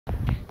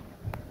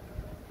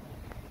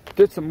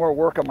Did some more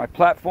work on my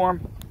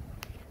platform.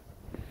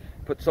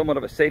 Put somewhat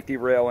of a safety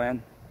rail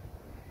in.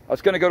 I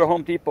was going to go to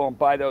Home Depot and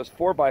buy those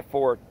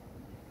 4x4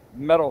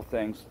 metal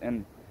things,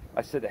 and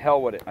I said to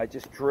hell with it. I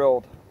just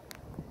drilled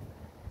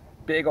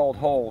big old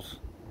holes,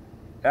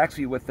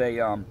 actually with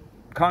a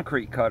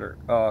concrete cutter,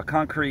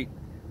 concrete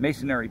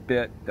masonry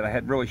bit that I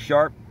had really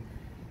sharp,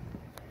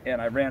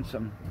 and I ran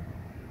some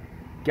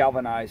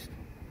galvanized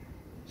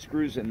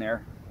screws in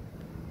there,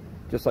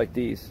 just like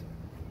these.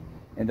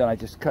 And then I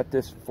just cut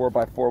this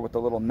 4x4 with a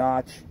little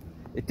notch.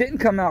 It didn't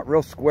come out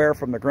real square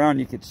from the ground.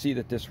 You could see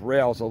that this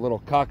rail's a little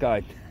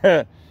cockeyed,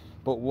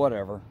 but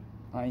whatever.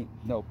 I ain't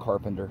no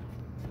carpenter.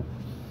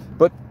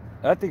 But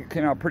I think it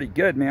came out pretty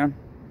good, man.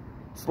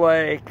 It's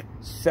like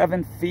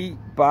 7 feet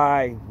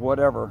by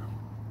whatever.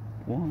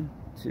 1,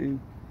 2,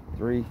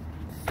 3,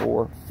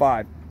 4,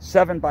 5.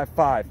 7 by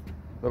 5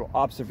 little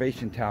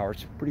observation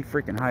towers. Pretty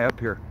freaking high up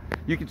here.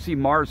 You can see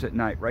Mars at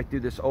night right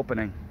through this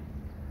opening.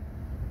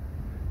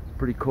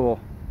 Pretty cool.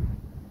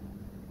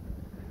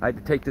 I had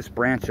to take this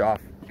branch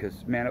off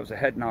because, man, it was a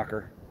head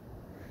knocker.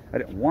 I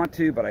didn't want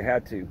to, but I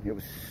had to. It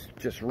was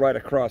just right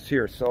across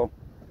here. So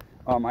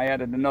I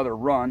added another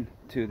run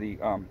to the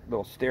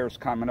little stairs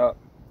coming up,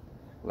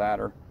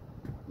 ladder,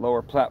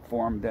 lower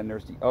platform. Then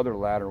there's the other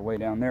ladder way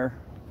down there.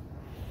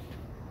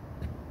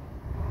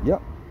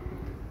 Yep,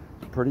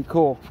 pretty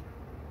cool.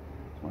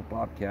 It's my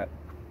Bobcat.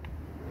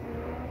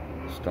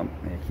 Stump,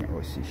 man, I can't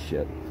really see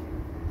shit.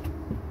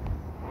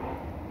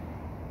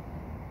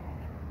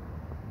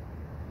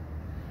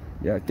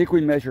 Yeah, I think we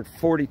measured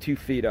 42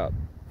 feet up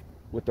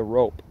with the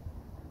rope,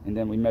 and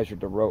then we measured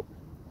the rope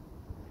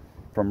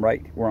from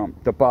right where I'm,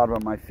 the bottom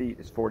of my feet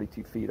is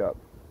 42 feet up.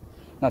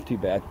 Not too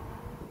bad.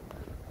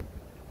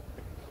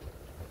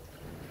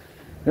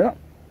 Yeah,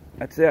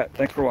 that's it.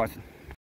 Thanks for watching.